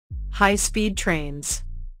high-speed trains.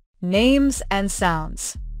 Names and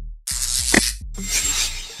sounds.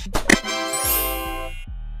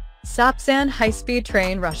 Sapsan high-speed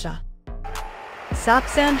train, Russia.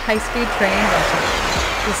 Sapsan high-speed train, Russia.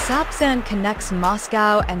 The Sapsan connects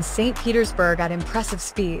Moscow and St. Petersburg at impressive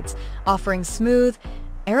speeds, offering smooth,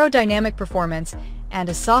 aerodynamic performance and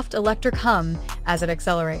a soft electric hum as it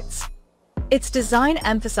accelerates. Its design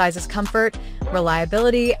emphasizes comfort,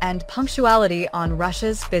 reliability, and punctuality on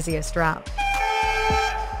Russia's busiest route.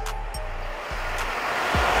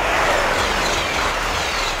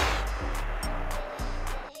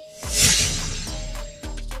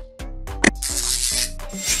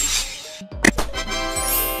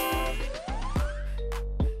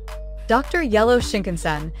 Dr. Yellow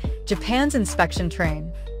Shinkansen, Japan's inspection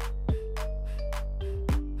train.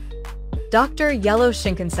 Dr. Yellow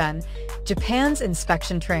Shinkansen, Japan's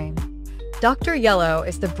inspection train. Dr. Yellow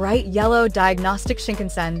is the bright yellow diagnostic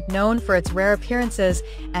Shinkansen known for its rare appearances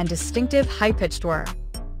and distinctive high-pitched whir.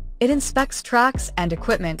 It inspects tracks and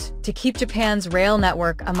equipment to keep Japan's rail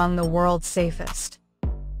network among the world's safest.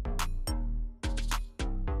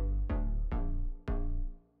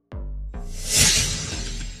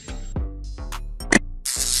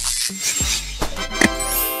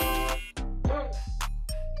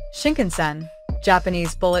 Shinkansen,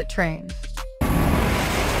 Japanese bullet train.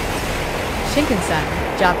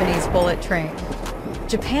 Shinkansen, Japanese bullet train.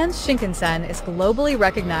 Japan's Shinkansen is globally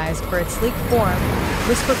recognized for its sleek form,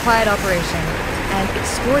 whisper-quiet operation, and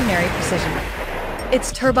extraordinary precision.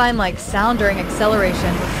 Its turbine-like sound during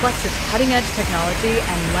acceleration reflects its cutting-edge technology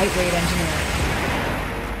and lightweight engineering.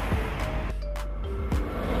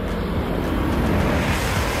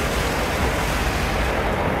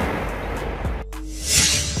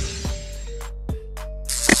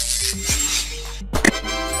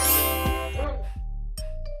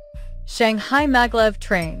 Shanghai Maglev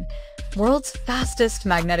train, world's fastest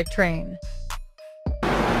magnetic train.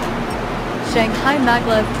 Shanghai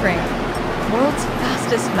Maglev train, world's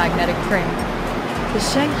fastest magnetic train. The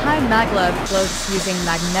Shanghai Maglev floats using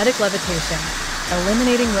magnetic levitation,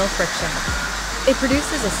 eliminating wheel friction. It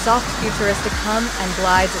produces a soft, futuristic hum and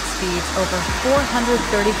glides at speeds over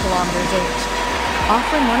 430 km/h,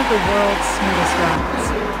 offering one of the world's smoothest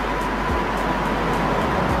rides.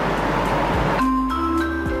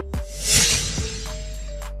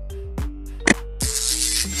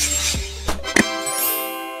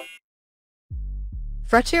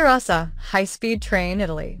 Frecciarossa, high-speed train,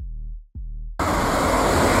 Italy.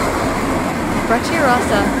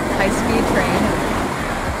 Frecciarossa, high-speed train,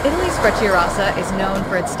 Italy's Frecciarossa is known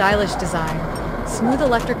for its stylish design, smooth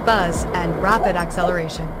electric buzz, and rapid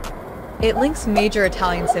acceleration. It links major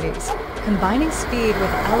Italian cities, combining speed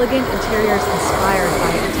with elegant interiors inspired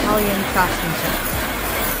by Italian craftsmanship.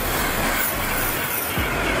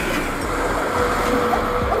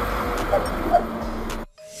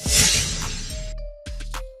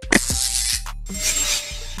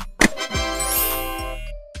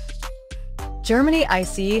 Germany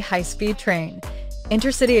ICE high-speed train,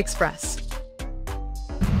 Intercity Express.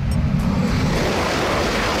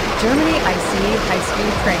 Germany ICE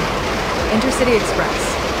high-speed train, Intercity Express.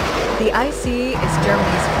 The ICE is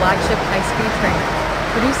Germany's flagship high-speed train,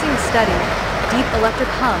 producing a steady, deep electric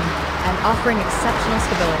hum and offering exceptional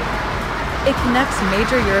stability. It connects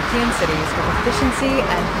major European cities with efficiency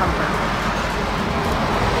and comfort.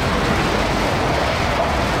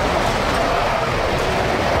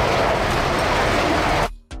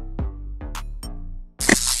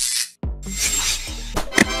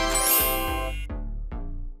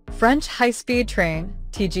 French high-speed train,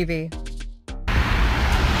 TGV.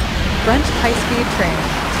 French high-speed train,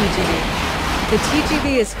 TGV. The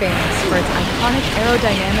TGV is famous for its iconic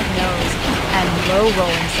aerodynamic nose and low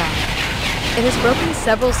rolling sound. It has broken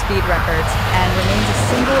several speed records and remains a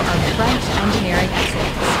symbol of French engineering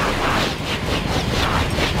excellence.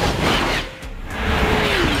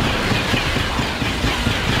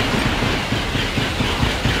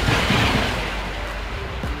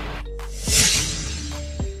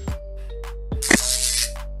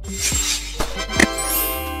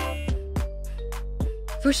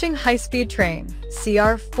 Fuxing high-speed train,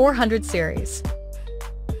 CR 400 series.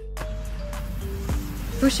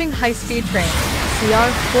 Fuxing high-speed train, CR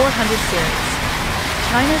 400 series.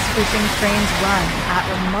 China's Fuxing trains run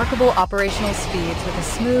at remarkable operational speeds with a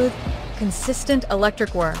smooth, consistent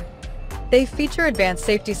electric whir. They feature advanced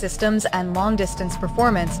safety systems and long-distance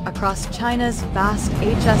performance across China's vast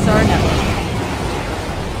THSR network.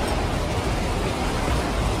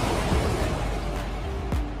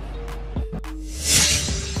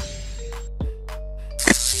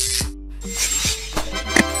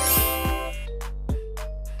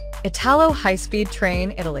 Italo high-speed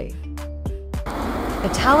train, Italy.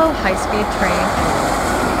 Italo high-speed train, Italy.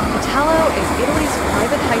 Italo is Italy's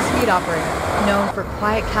private high-speed operator, known for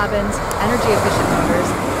quiet cabins, energy-efficient motors,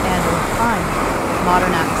 and a refined,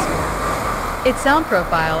 modern atmosphere. Its sound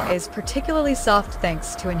profile is particularly soft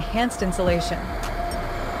thanks to enhanced insulation.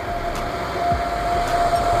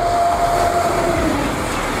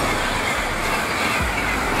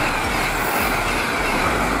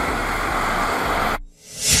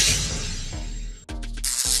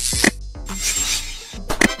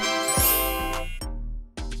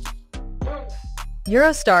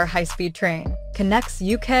 Eurostar high-speed train connects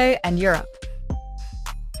UK and Europe.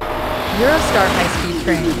 Eurostar high-speed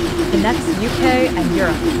train connects UK and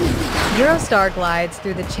Europe. Eurostar glides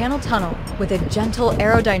through the Channel Tunnel with a gentle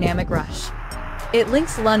aerodynamic rush. It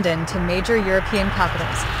links London to major European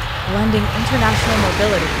capitals, blending international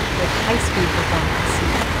mobility with high-speed performance.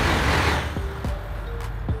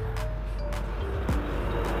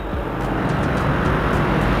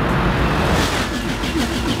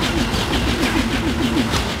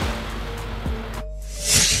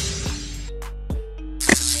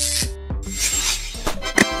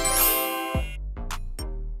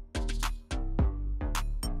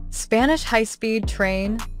 Spanish high-speed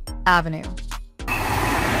train, Avenue.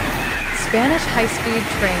 Spanish high-speed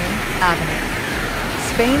train, Avenue.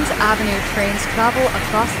 Spain's Avenue trains travel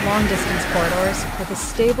across long-distance corridors with a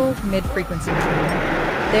stable mid-frequency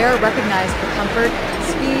mode. They are recognized for comfort,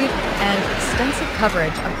 speed, and extensive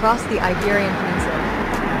coverage across the Iberian Peninsula.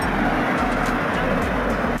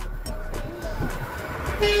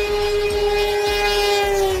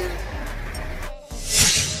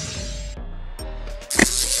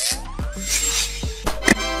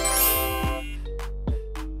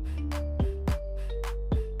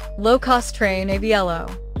 Low-cost train, AVLO.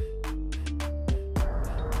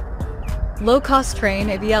 Low-cost train,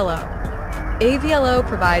 AVLO. AVLO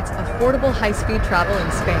provides affordable high-speed travel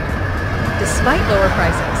in Spain. Despite lower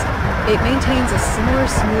prices, it maintains a similar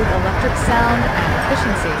smooth electric sound and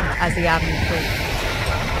efficiency as the Avenue fleet.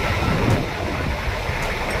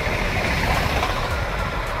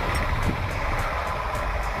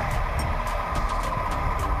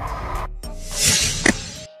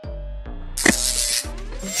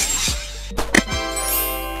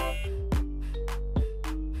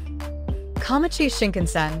 Komachi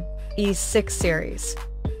Shinkansen, E6 series.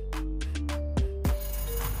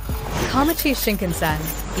 Komachi Shinkansen,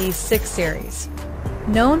 E6 series.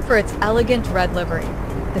 Known for its elegant red livery,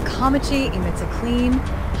 the Komachi emits a clean,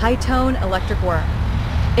 high-tone electric whir.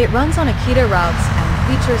 It runs on Akita routes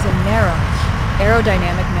and features a narrow,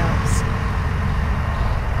 aerodynamic nose.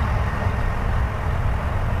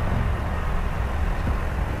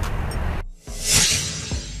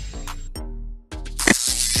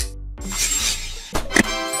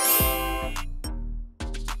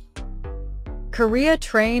 Korea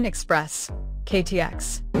Train Express,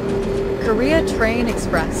 KTX. Korea Train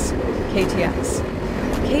Express, KTX.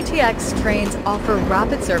 KTX trains offer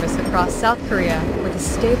rapid service across South Korea with a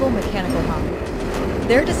stable mechanical hub.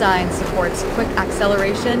 Their design supports quick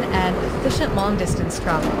acceleration and efficient long-distance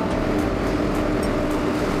travel.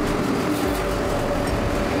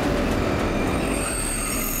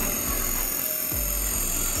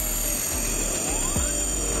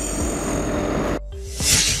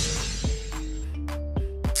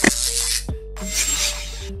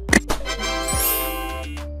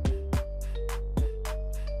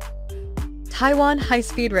 Taiwan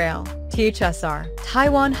High-Speed Rail, THSR.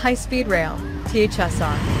 Taiwan High-Speed Rail,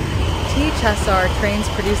 THSR. THSR trains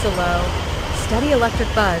produce a low, steady electric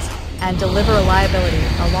buzz and deliver reliability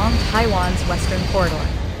along Taiwan's western corridor.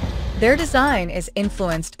 Their design is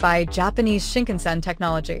influenced by Japanese Shinkansen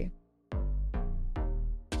technology.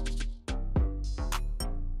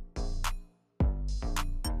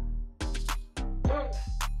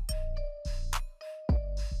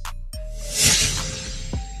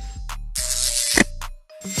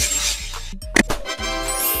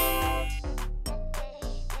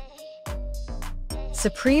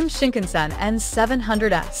 Supreme Shinkansen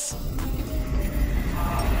N700S.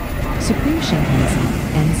 Supreme Shinkansen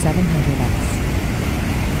N700S.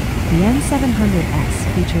 The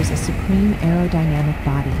N700S features a supreme aerodynamic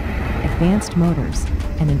body, advanced motors,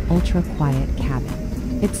 and an ultra-quiet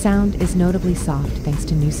cabin. Its sound is notably soft thanks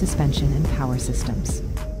to new suspension and power systems.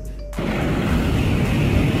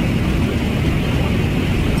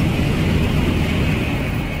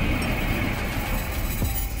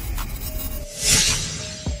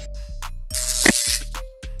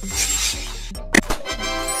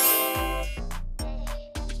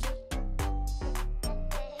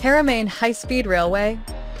 Haramain High-Speed Railway,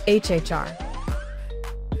 HHR.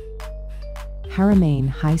 Haramain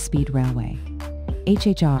High-Speed Railway,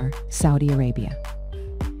 HHR, Saudi Arabia.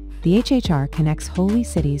 The HHR connects holy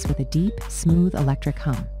cities with a deep, smooth electric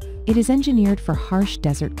hum. It is engineered for harsh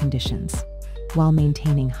desert conditions, while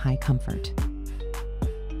maintaining high comfort.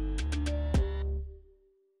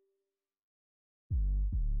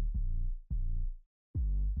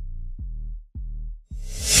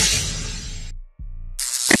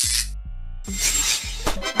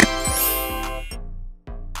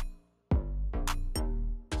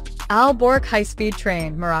 Al Boraq High-Speed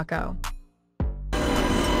Train, Morocco.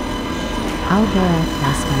 Al Boraq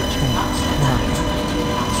High-Speed Train, Morocco.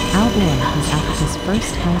 Al Boraq was Africa's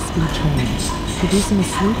first high-speed train, producing a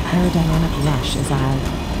sleek aerodynamic rush as